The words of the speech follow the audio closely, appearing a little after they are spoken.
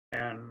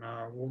and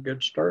we'll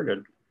get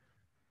started.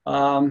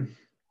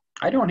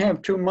 I don't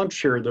have too much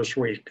here this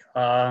week.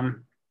 The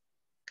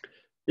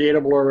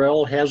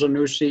ARRL has a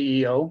new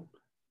CEO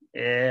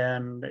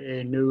and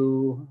a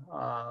new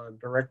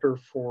director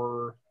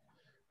for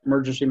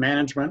emergency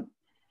management,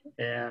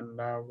 and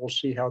we'll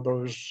see how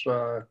those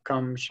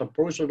come.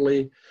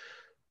 Supposedly,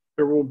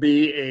 there will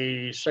be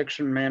a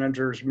section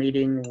managers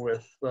meeting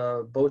with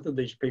both of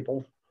these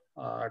people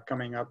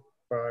coming up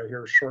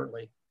here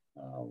shortly,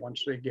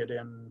 once they get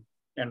in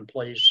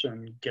place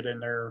and get in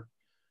their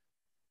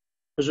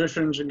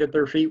positions and get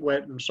their feet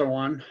wet and so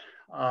on.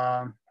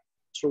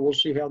 So we'll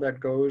see how that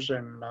goes,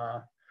 and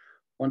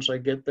once I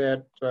get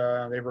that,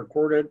 they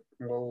record it,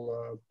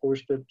 we'll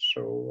post it,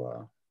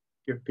 so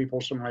give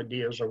people some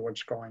ideas of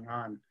what's going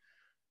on.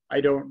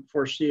 I don't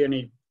foresee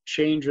any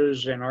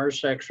changes in our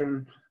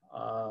section.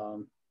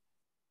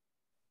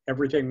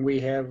 Everything we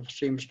have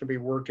seems to be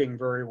working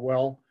very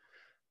well.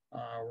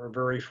 We're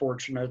very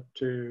fortunate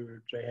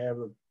to have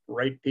the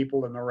right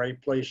people in the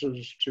right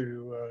places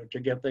to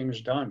get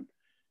things done.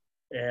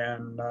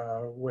 And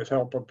with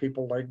help of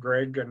people like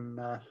Greg and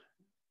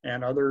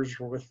others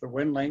with the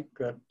WinLink,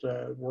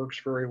 that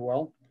works very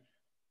well.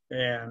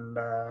 And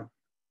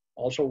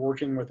also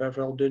working with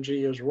FL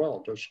Digi as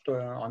well, just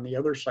on the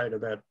other side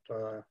of that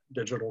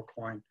digital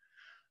coin.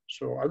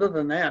 So other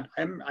than that,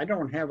 I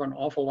don't have an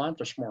awful lot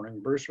this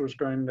morning. Bruce was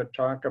going to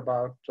talk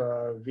about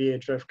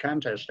VHF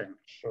contesting.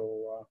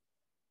 So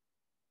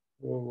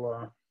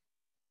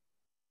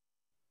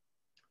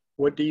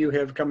what do you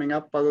have coming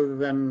up other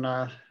than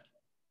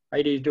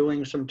Heidi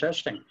doing some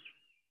testing?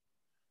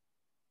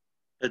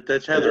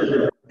 That's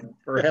Heather.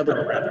 Or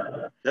Heather,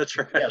 rather. That's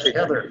right. Yes,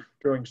 Heather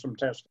doing some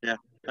testing.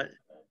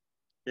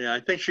 Yeah, I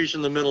think she's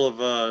in the middle of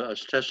a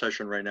test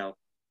session right now.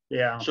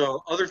 Yeah.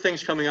 So other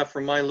things coming up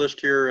from my list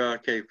here.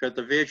 Okay, we've got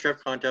the VHF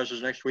contest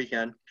is next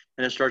weekend,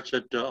 and it starts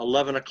at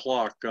 11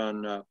 o'clock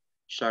on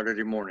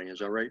Saturday morning. Is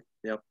that right?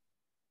 Yep.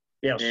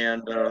 Yes.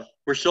 And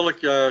we're still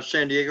at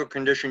San Diego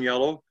condition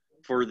yellow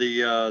for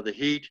the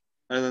heat,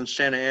 and then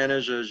Santa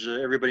Ana's, as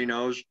everybody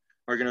knows,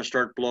 are going to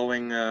start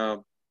blowing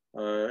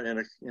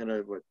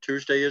what,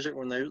 Tuesday is it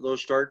when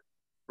those start?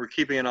 We're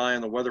keeping an eye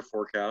on the weather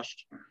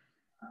forecast.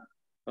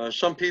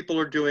 Some people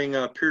are doing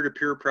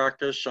peer-to-peer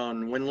practice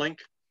on WinLink.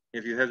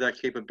 If you have that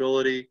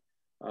capability,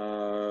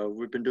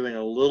 we've been doing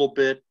a little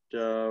bit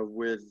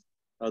with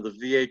the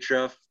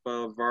VHF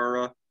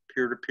VARA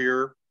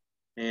peer-to-peer,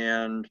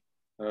 and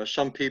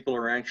some people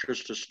are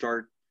anxious to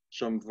start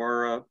some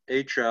VARA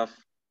HF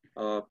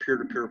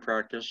peer-to-peer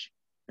practice,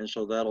 and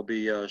so that'll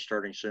be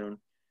starting soon.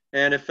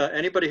 And if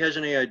anybody has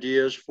any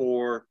ideas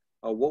for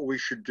what we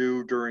should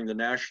do during the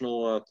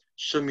National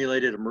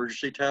Simulated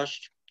Emergency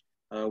Test,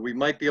 we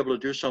might be able to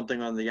do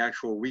something on the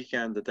actual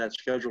weekend that's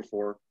scheduled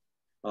for,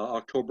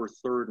 October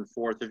 3rd and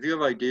 4th. If you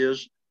have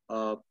ideas,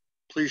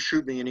 please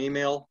shoot me an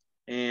email,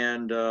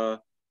 and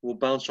we'll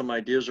bounce some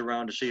ideas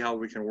around to see how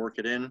we can work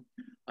it in.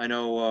 I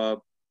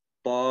know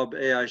Bob,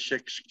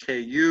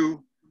 AI6KU,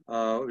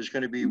 is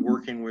going to be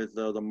working with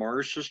the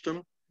Mars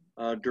system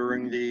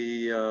during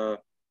the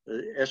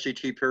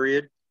SET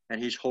period,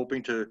 and he's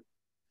hoping to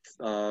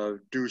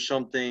do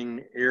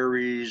something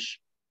ARES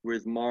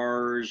with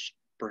Mars,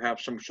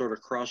 perhaps some sort of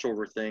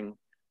crossover thing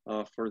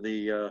for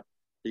the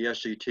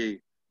SET.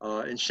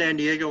 In San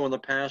Diego in the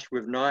past,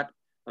 we've not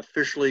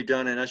officially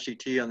done an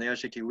SET on the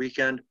SET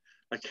weekend.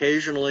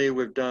 Occasionally,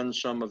 we've done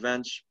some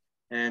events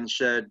and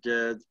said,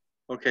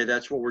 okay,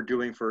 that's what we're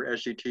doing for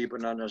SET,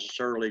 but not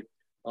necessarily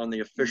on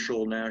the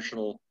official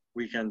national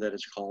weekend that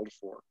it's called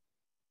for.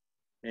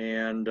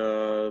 And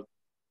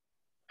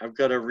I've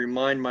got to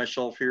remind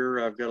myself here,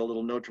 I've got a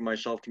little note to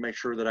myself to make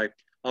sure that I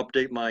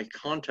update my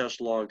contest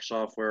log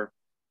software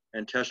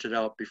and test it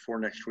out before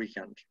next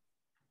weekend.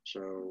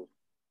 So,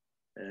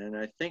 and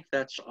I think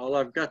that's all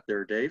I've got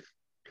there, Dave.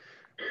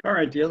 All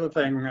right, the other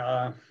thing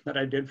that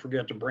I did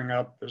forget to bring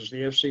up is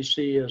the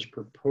FCC has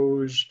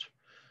proposed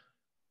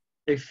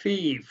a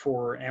fee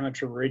for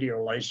amateur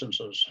radio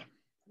licenses.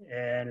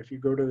 And if you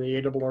go to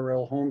the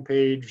ARRL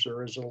homepage,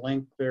 there is a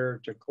link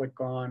there to click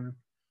on.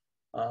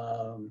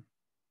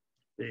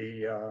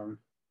 The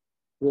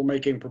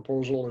rulemaking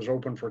proposal is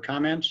open for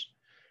comments,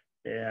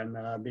 and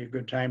be a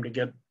good time to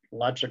get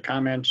lots of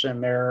comments in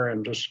there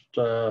and just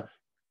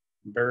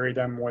bury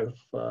them with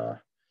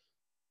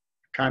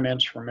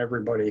comments from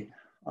everybody.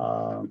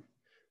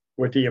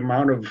 With the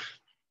amount of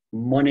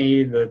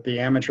money that the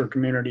amateur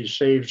community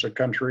saves the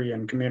country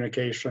in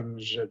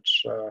communications,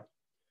 it's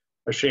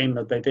a shame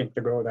that they think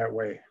to go that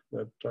way,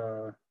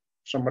 that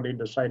somebody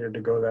decided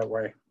to go that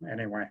way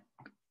anyway.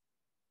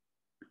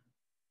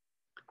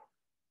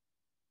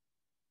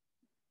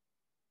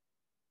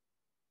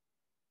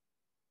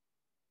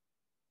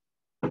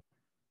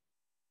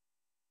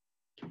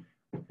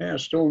 Yeah,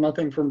 still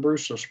nothing from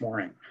Bruce this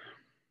morning.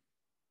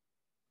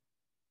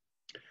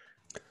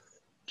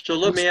 So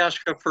let me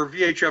ask, for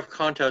VHF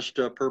contest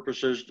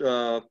purposes,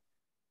 do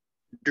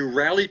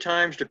rally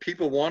times, do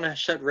people want to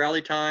set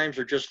rally times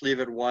or just leave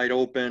it wide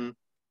open?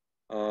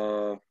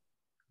 In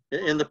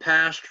the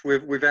past,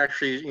 we've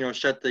actually,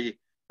 set the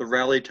the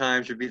rally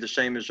times would be the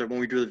same as when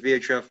we do the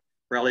VHF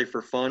Rally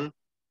for Fun.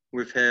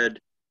 We've had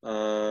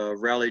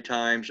rally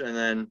times, and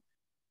then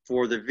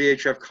for the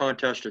VHF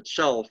contest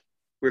itself,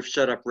 we've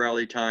set up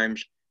rally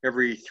times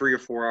every 3 or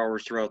 4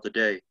 hours throughout the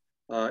day.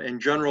 In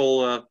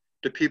general,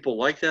 do people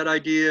like that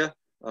idea,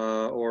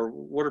 or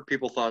what are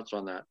people's thoughts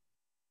on that?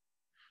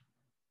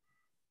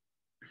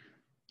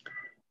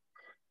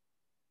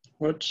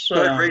 Let's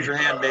go ahead, raise your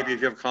hand maybe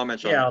if you have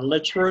comments on it. Yeah,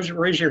 let's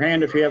raise your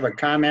hand if you have a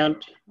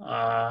comment,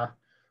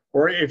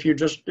 or if you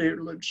just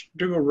let's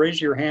do a raise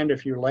your hand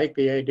if you like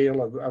the idea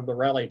of the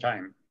rally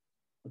time.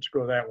 Let's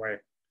go that way,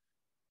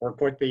 or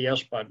click the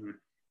yes button,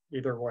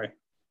 either way.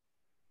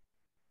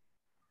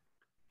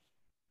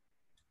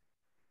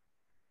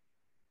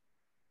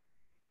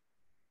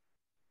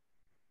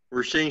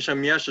 We're seeing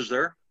some yeses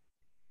there.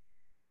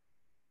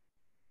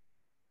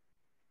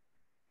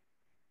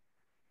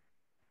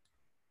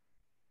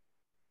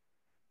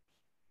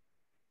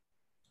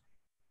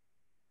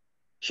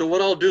 So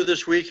what I'll do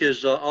this week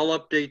is I'll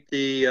update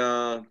the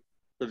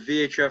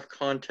VHF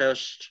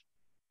contest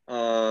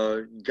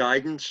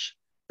guidance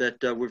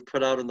that we've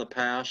put out in the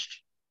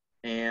past,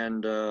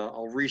 and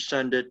I'll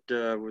resend it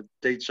with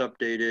dates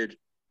updated.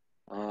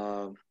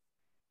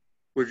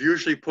 We've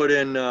usually put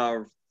in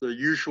the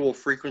usual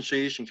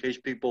frequencies in case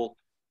people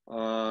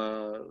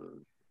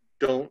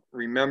don't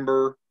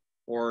remember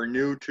or are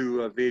new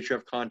to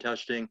VHF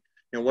contesting.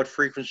 You know, what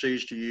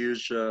frequencies to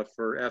use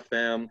for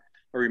FM.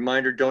 A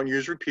reminder, don't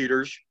use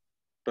repeaters,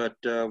 but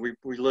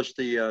we list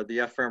the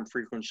FM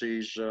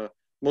frequencies.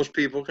 Most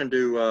people can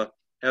do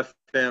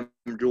FM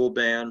dual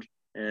band,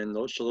 and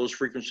those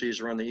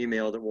frequencies are on the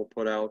email that we'll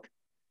put out.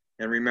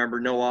 And remember,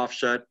 no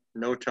offset,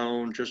 no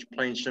tone, just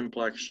plain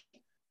simplex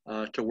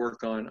to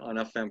work on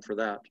FM for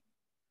that.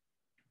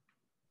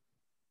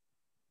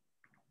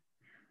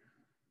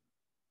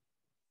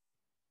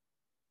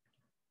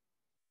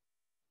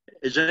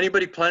 Is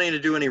anybody planning to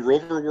do any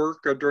rover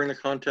work during the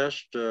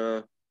contest?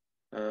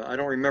 I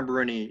don't remember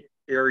any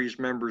ARES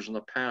members in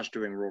the past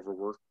doing rover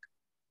work.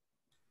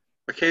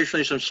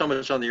 Occasionally some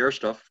summits on the air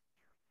stuff.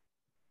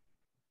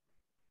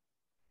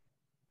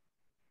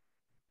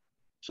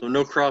 So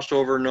no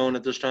crossover known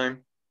at this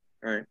time?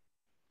 All right.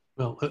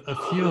 Well, a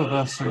few of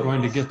us are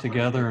going to get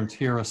together in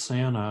Tierra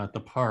Santa at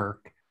the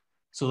park.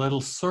 So that'll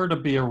sort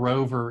of be a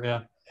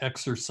rover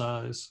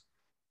exercise.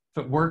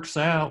 If it works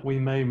out, we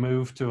may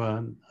move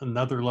to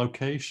another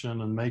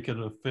location and make it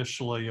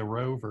officially a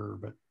rover.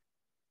 But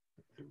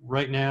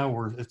right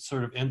now, it's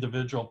sort of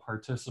individual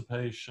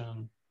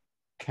participation,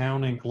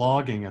 counting,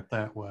 logging it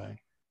that way.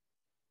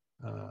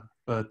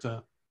 But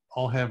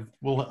we'll have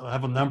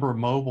a number of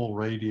mobile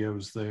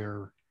radios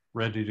there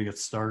ready to get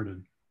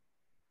started.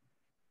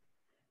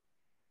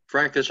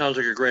 Frank, that sounds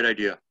like a great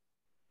idea.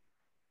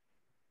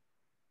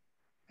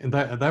 And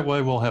that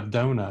way we'll have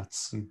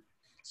donuts and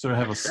sort of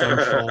have a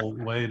social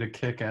way to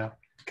kick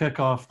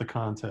off the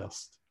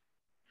contest.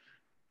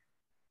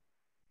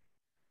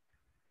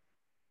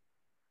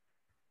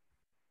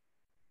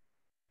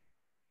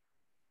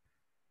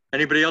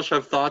 Anybody else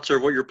have thoughts or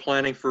what you're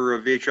planning for a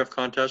VHF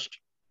contest?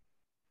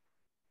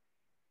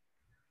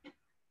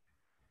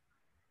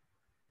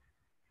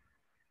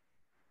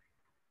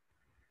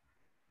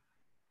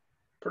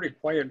 Pretty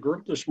quiet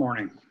group this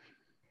morning.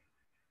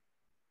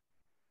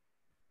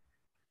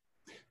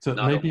 So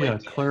maybe a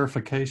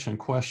clarification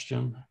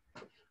question.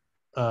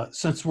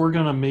 Since we're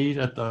going to meet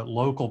at the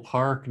local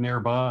park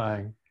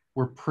nearby,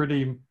 we're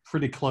pretty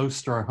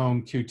close to our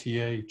home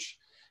QTH,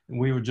 and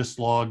we would just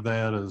log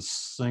that as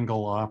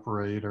single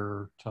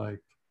operator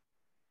type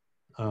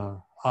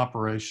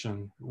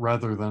operation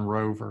rather than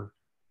rover,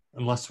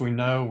 unless we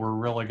know we're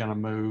really going to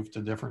move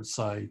to different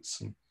sites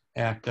and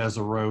act as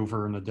a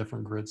rover in a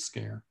different grid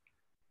scare.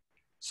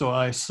 So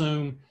I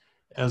assume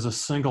as a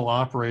single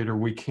operator,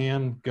 we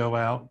can go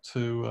out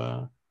to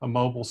a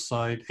mobile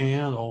site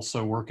and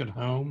also work at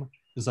home.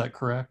 Is that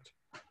correct?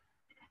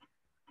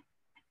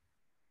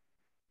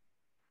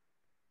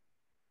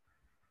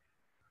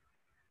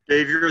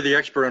 Dave, you're the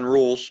expert on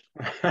rules.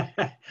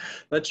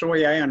 That's the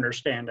way I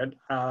understand it.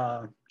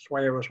 That's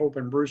why I was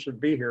hoping Bruce would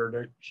be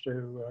here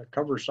to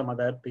cover some of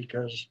that,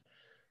 because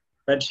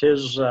that's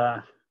his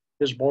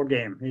ball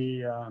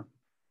game.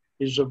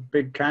 He's a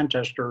big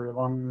contester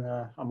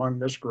among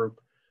this group,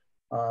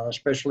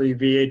 especially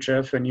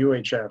VHF and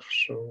UHF.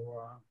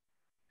 So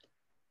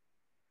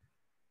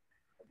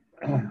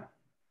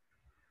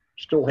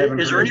still haven't.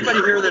 Is there anybody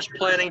here that's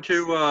planning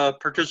to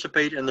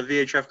participate in the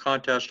VHF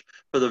contest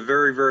for the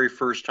very, very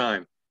first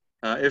time?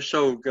 If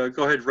so, go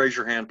ahead and raise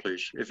your hand,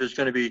 please, if it's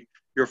going to be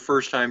your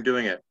first time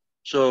doing it.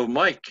 So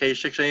Mike,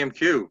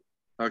 K6AMQ,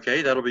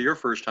 okay, that'll be your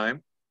first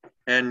time.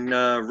 And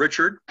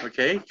Richard,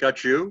 okay,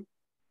 got you.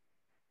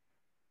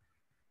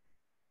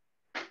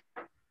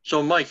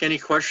 So Mike, any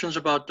questions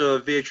about the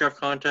VHF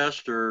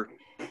contest or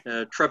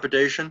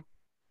trepidation?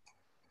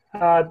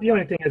 The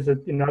only thing is that,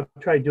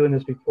 I've tried doing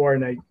this before,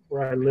 and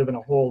where I live in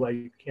a hole,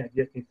 I can't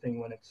get anything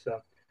when it's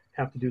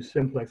have to do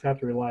simplex. I have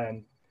to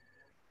rely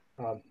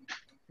on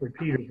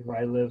repeaters where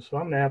I live. So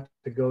I'm gonna have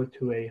to go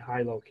to a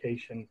high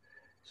location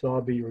So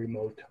I'll be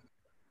remote.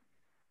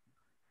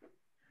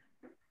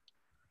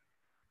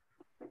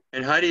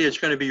 And Heidi, it's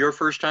going to be your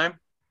first time?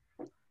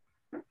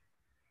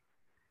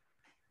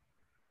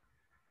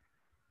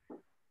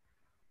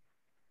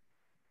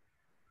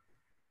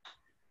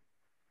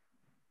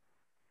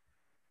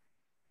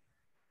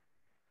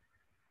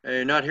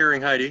 Not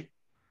hearing Heidi,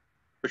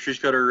 but she's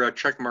got her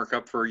check mark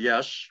up for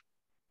yes.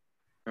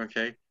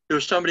 Okay. There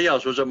was somebody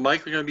else. Was it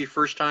Mike going to be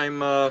first time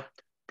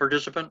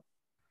participant?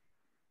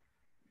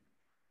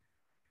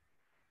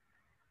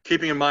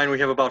 Keeping in mind we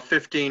have about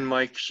 15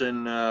 mics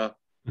and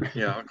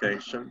yeah, okay.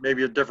 So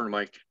maybe a different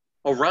mic.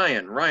 Oh,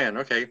 Ryan,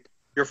 okay.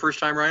 Your first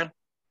time, Ryan?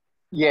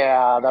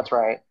 Yeah, that's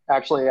right.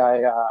 Actually,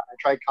 I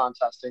tried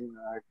contesting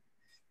a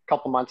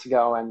couple months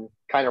ago and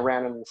kind of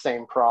ran into the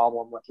same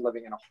problem with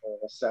living in a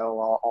hole.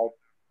 So I'll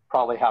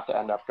probably have to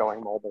end up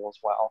going mobile as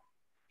well.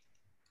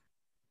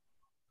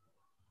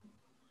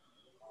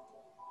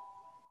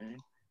 Okay.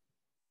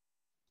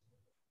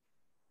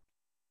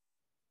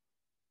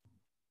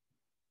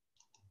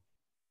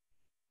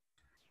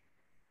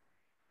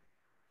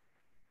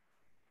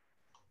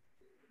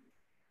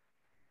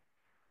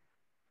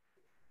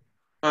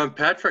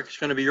 Patrick, it's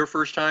going to be your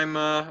first time.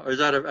 Is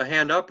that a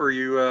hand up, or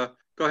you?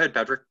 Go ahead,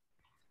 Patrick.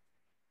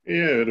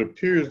 Yeah, it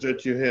appears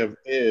that you have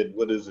Ed.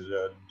 What is it?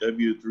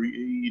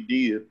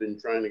 W3AED has been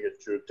trying to get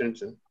your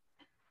attention.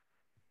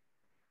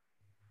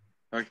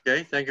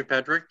 Okay, thank you,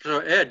 Patrick. So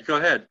Ed, go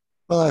ahead.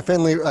 Well, I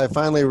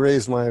finally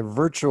raised my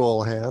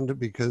virtual hand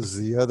because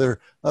the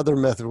other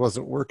method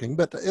wasn't working.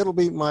 But it'll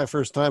be my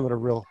first time at a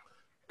real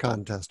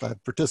contest.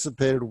 I've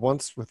participated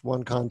once with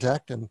one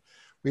contact, and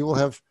we will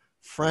have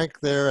Frank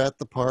there at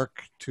the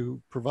park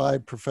to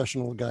provide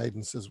professional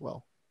guidance as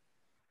well.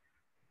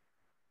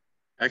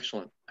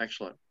 Excellent,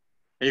 excellent.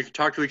 And you can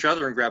talk to each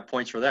other and grab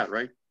points for that,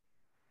 right?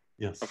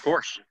 Yes. Of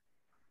course.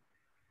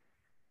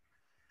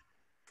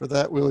 For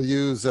that, we'll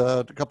use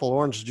a couple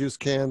orange juice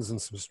cans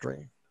and some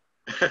string.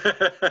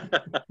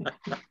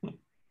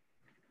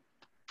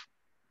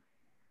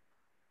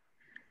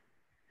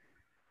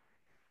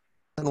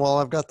 And while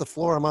I've got the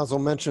floor, I might as well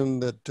mention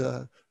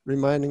that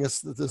reminding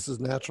us that this is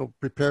Natural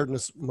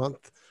Preparedness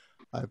Month,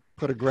 I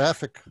put a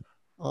graphic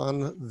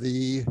on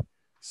the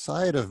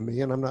side of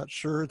me, and I'm not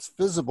sure it's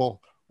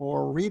visible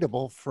or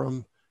readable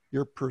from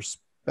your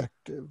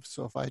perspective.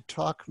 So if I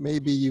talk,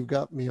 maybe you've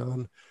got me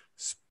on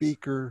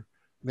speaker,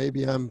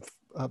 maybe I'm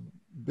a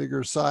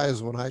bigger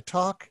size when I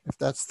talk. If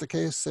that's the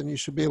case, then you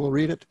should be able to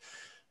read it.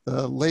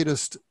 The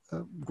latest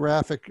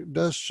graphic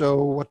does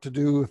show what to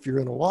do if you're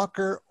in a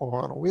walker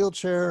or on a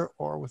wheelchair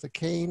or with a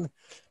cane,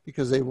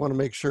 because they want to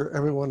make sure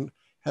everyone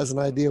has an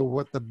idea of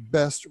what the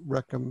best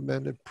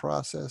recommended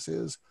process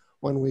is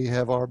when we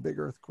have our big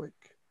earthquake.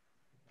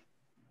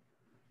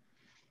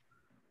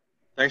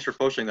 Thanks for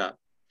posting that.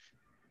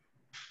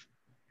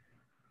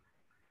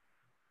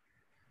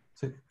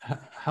 So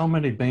how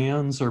many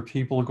bands are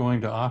people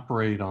going to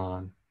operate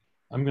on?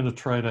 I'm going to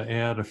try to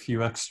add a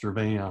few extra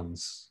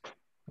bands.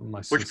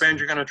 Which band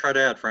you're going to try to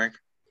add, Frank?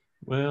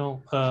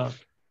 Well,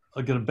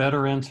 I'll get a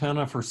better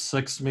antenna for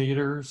 6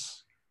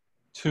 meters.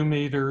 2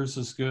 meters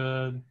is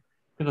good.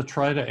 I'm going to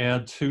try to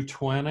add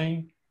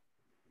 220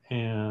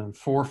 and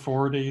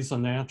 440s a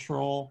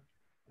natural.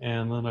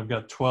 And then I've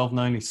got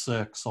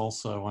 1296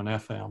 also on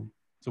FM.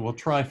 So we'll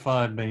try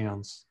 5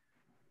 bands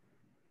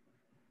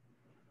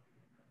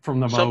from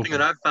the Something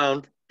mobile. that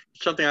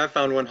I've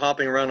found when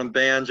hopping around in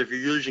bands, if you're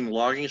using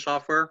logging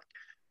software,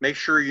 make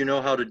sure you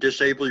know how to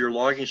disable your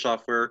logging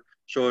software.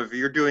 So if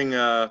you're doing,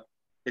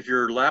 if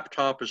your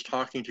laptop is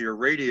talking to your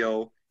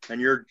radio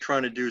and you're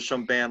trying to do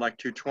some band like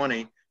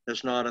 220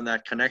 that's not in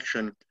that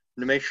connection,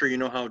 to make sure you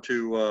know how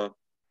to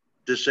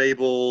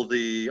disable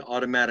the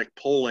automatic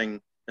polling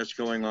that's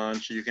going on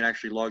so you can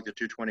actually log the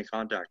 220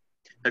 contact.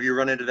 Have you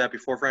run into that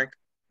before, Frank?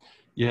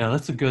 Yeah,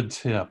 that's a good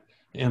tip.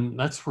 And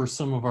that's where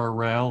some of our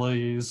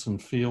rallies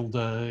and field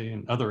day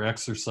and other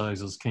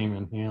exercises came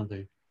in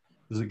handy,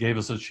 because it gave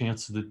us a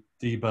chance to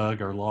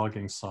debug our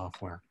logging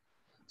software.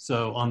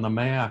 So on the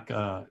Mac,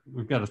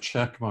 we've got a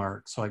check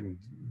mark so I can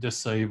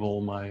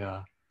disable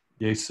my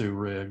Yaesu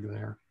rig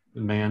there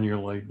and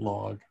manually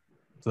log.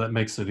 So that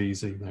makes it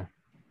easy there.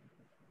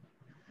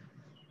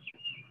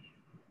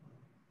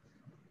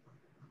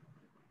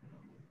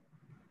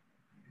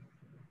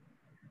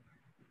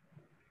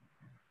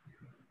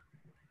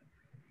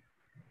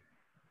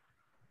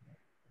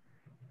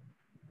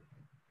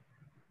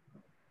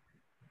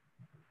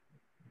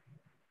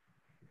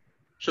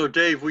 So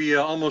Dave, we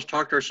almost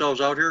talked ourselves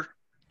out here.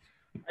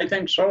 I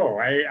think so.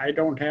 I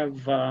don't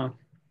have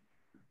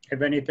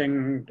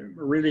anything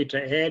really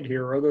to add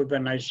here other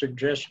than I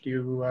suggest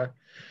you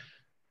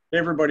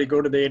everybody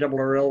go to the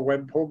ARRL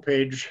web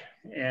homepage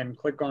and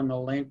click on the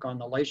link on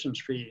the license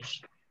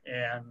fees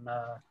and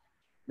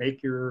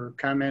make your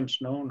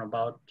comments known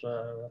about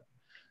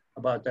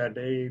that.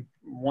 They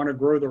want to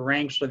grow the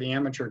ranks of the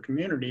amateur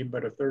community,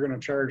 but if they're going to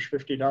charge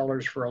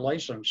 $50 for a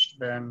license,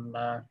 then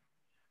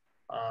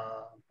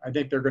I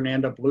think they're going to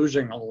end up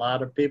losing a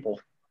lot of people.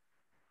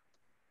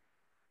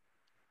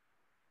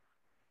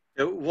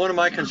 One of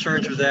my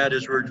concerns with that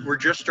is we're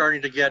just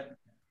starting to get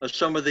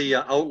some of the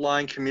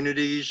outlying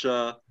communities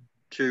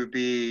to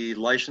be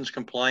license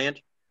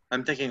compliant.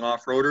 I'm thinking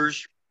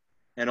off-roaders,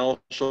 and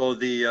also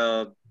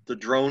the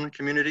drone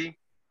community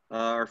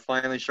are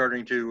finally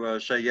starting to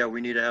say, yeah,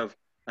 we need to have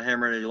a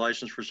ham-ready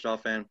license for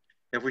stuff. And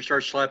if we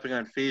start slapping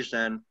on fees,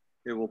 then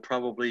it will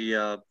probably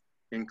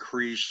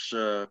increase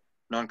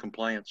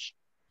non-compliance.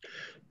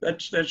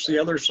 That's the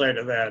other side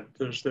of that,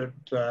 is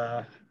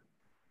that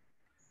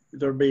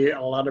there'll be a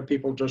lot of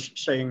people just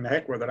saying, the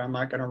heck with it, I'm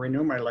not going to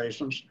renew my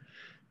license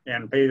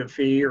and pay the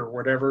fee or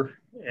whatever,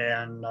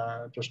 and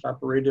just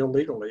operate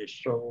illegally.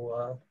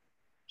 So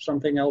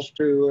something else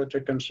to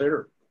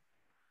consider.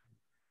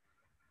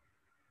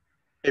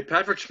 Hey,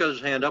 Patrick's got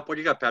his hand up. What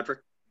do you got, Patrick?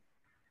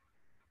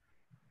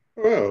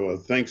 Well,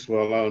 thanks for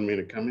allowing me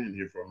to come in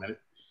here for a minute.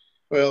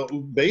 Well,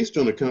 based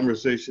on the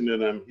conversation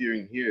that I'm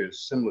hearing here,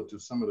 is similar to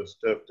some of the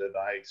stuff that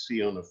I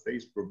see on the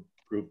Facebook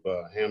group,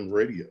 Ham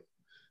Radio.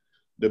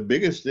 The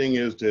biggest thing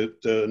is that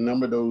a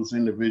number of those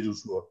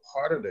individuals who are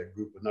part of that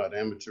group are not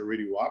amateur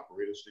radio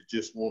operators that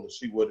just want to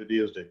see what it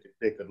is that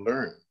they could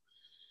learn.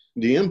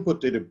 The input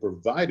that it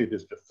provided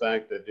is the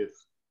fact that if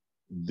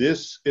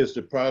this is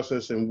the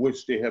process in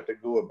which they have to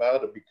go about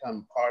to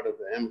become part of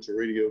the amateur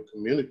radio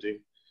community,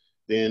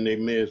 then they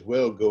may as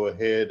well go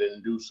ahead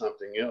and do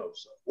something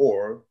else,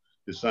 or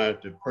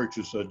decide to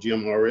purchase a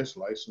GMRS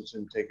license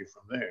and take it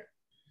from there.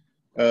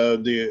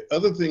 The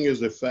other thing is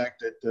the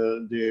fact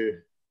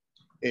that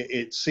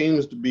it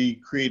seems to be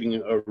creating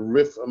a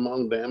rift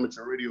among the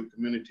amateur radio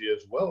community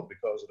as well,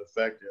 because of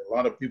the fact that a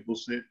lot of people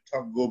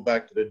go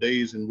back to the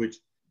days in which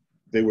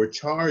they were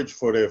charged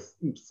for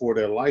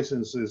their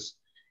licenses,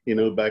 you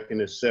know, back in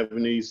the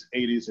 70s,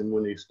 80s, and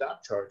when they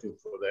stopped charging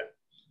for that.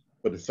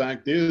 But the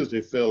fact is,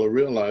 they fail to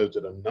realize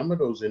that a number of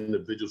those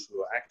individuals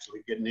who are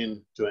actually getting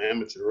into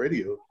amateur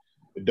radio,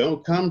 they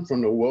don't come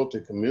from the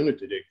wealthy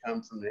community, they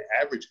come from the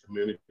average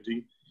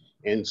community,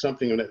 and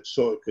something of that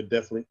sort could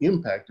definitely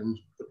impact them,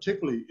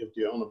 particularly if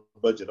they're on a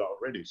budget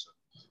already. So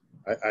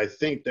I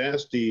think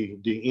that's the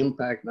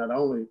impact. Not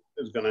only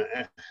is going to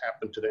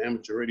happen to the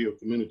amateur radio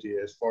community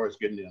as far as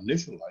getting the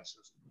initial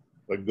license,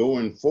 but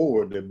going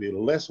forward, they'll be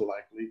less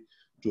likely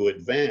to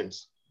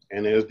advance.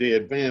 And as they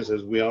advance,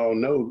 as we all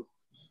know,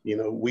 you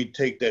know, we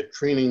take that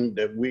training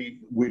that we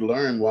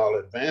learn while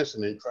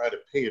advancing and try to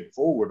pay it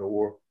forward,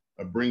 or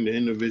bring the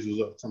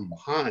individuals up from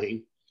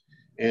behind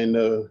and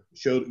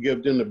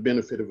give them the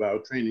benefit of our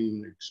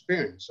training and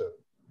experience. So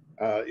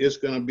it's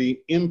going to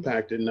be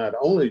impacted not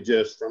only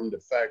just from the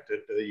fact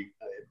that they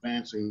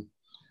advancing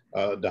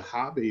the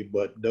hobby,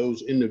 but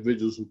those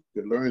individuals who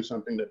could learn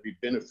something that be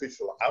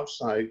beneficial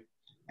outside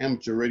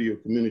amateur radio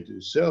community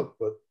itself,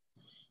 but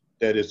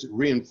that is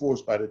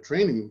reinforced by the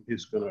training,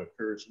 is going to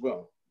occur as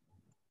well.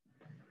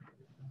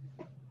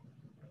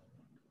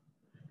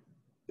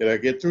 Did I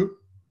get through?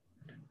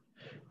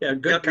 Yeah,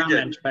 good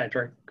comments,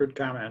 Patrick. Good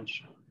comments.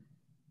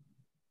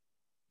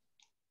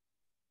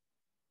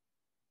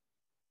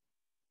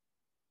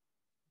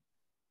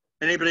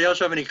 Anybody else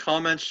have any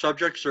comments,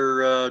 subjects,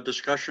 or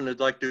discussion they'd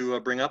like to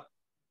bring up?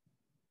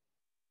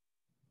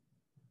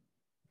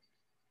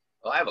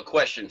 Well, I have a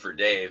question for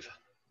Dave.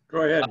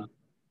 Go ahead.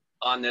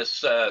 On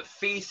this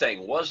fee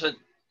thing, wasn't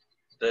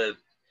the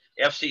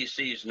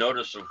FCC's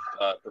notice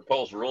of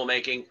proposed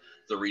rulemaking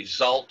the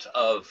result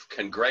of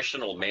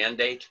congressional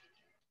mandate?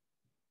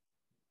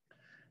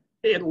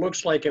 It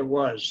looks like it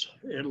was.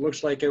 It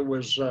looks like it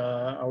was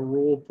a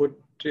rule put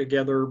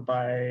together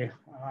by,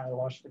 I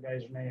lost the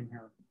guy's name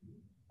here,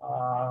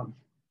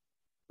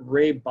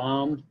 Ray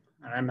Baum.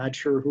 I'm not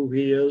sure who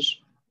he is.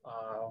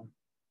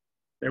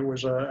 There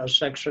was a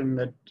section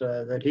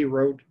that he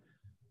wrote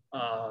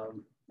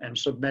and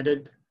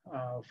submitted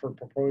for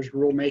proposed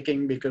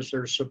rulemaking, because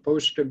they're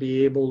supposed to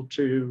be able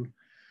to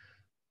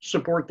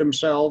support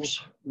themselves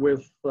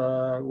with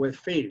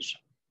fees.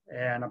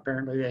 And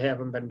apparently they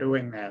haven't been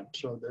doing that.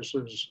 So this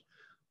is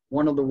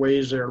one of the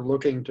ways they're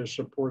looking to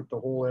support the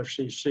whole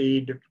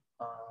FCC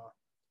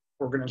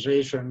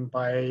organization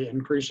by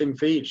increasing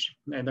fees.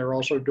 And they're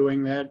also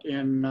doing that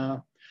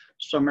in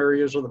some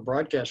areas of the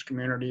broadcast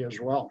community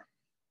as well.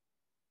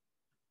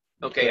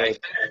 Okay, I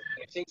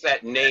think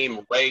that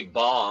name, Ray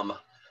Baum,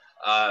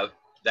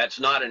 that's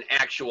not an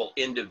actual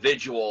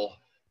individual,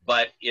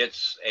 but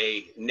it's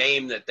a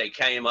name that they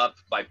came up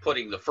by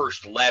putting the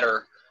first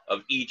letter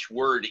of each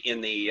word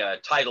in the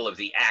title of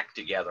the act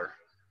together.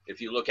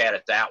 If you look at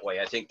it that way,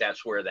 I think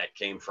that's where that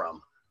came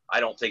from. I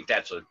don't think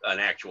that's an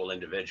actual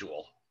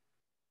individual.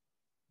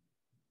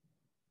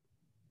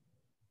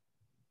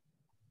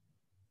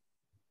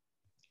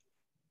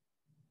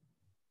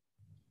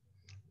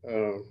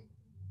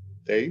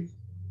 Dave?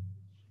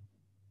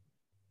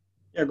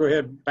 Yeah, go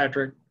ahead,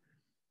 Patrick.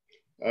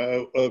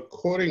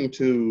 According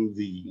to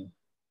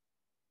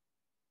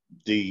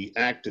the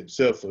act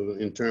itself,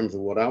 in terms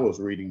of what I was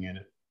reading in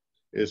it,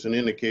 is an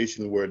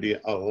indication where they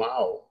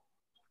allow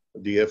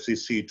the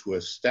FCC to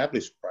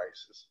establish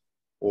prices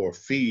or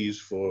fees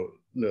for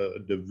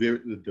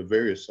the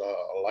various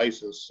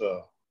license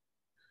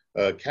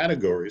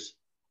categories,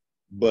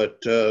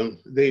 but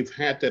they've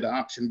had that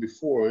option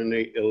before and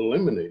they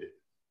eliminated it.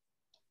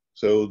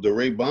 So the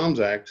Ray Bombs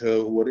Act,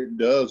 what it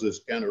does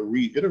is kind of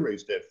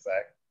reiterates that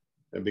fact,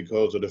 and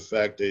because of the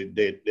fact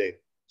that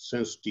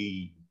since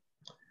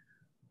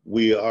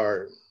we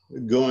are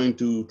going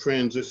to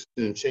transition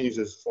and change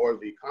as far as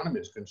the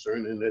economy is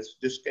concerned, and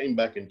this came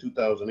back in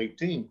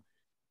 2018,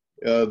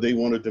 they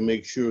wanted to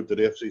make sure that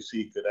the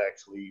FCC could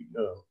actually,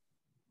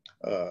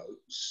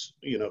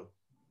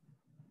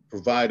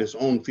 provide its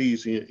own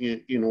fees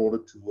in order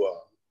to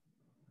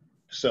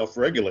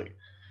self-regulate.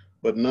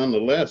 But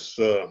nonetheless,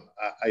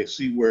 I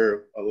see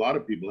where a lot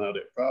of people have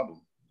that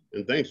problem.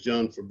 And thanks,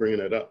 John, for bringing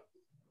that up.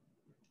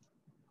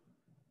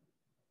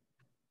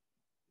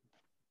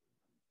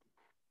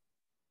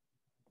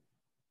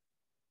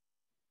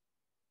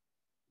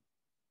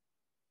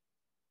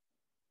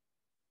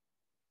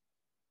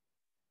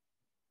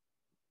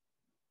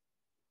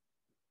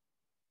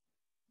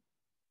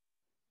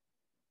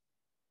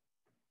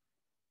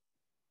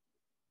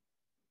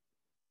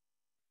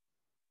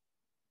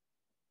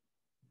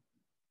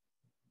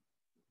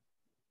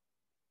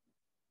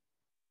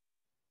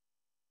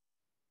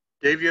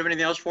 Dave, you have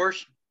anything else for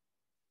us?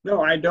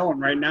 No, I don't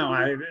right now.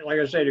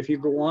 Like I said, if you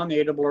go on the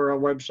ARRL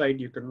website,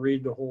 you can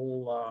read the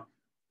whole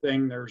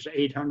thing. There's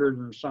 800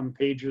 and some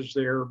pages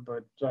there,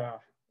 but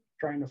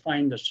trying to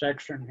find the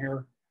section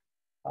here.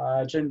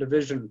 It's in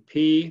Division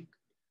P,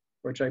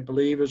 which I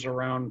believe is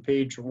around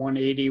page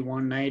 180,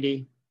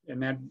 190 in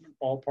that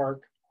ballpark.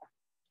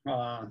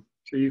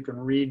 So you can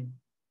read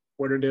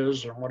what it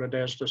is and what it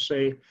has to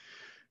say.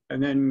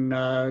 And then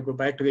go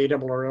back to the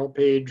ARRL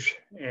page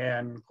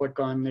and click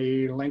on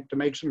the link to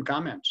make some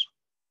comments.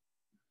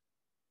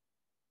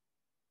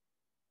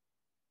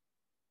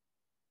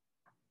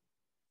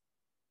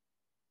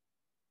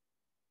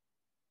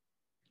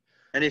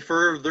 Any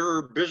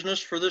further business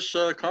for this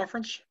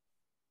conference?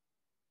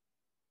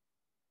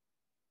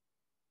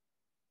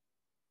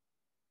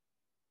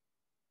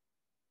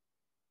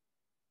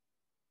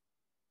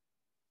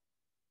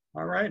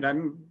 All right,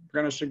 I'm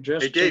going to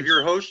suggest. Hey, Dave,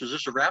 you're a host. Is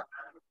this a wrap?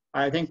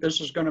 I think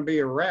this is going to be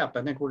a wrap.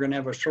 I think we're going to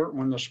have a short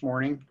one this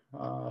morning,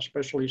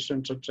 especially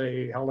since it's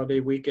a holiday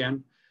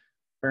weekend.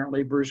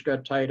 Apparently, Bruce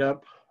got tied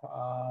up.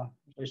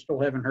 I still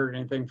haven't heard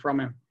anything from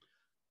him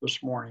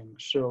this morning.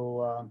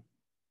 So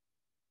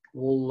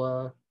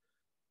we'll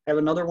have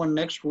another one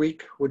next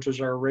week, which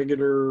is our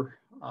regular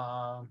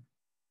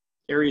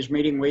ARES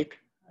meeting week,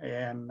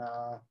 and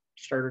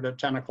started at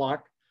 10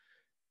 o'clock.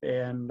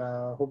 And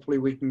hopefully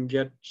we can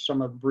get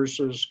some of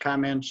Bruce's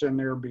comments in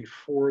there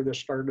before the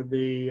start of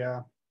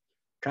the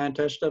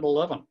contest at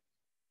 11.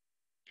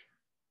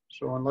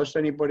 So unless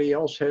anybody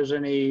else has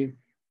any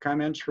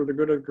comments for the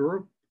good of the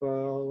group,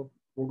 we'll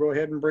go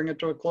ahead and bring it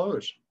to a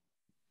close.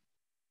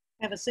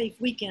 Have a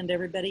safe weekend,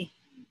 everybody.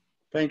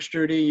 Thanks,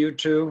 Judy. You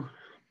too.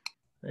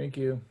 Thank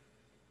you.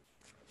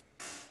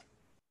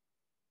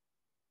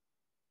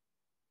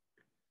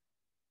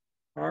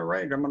 All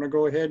right, I'm going to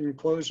go ahead and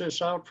close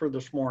this out for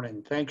this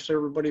morning. Thanks,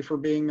 everybody, for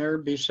being there.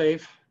 Be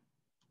safe.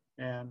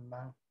 And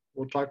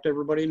we'll talk to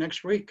everybody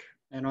next week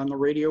and on the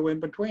radio in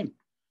between.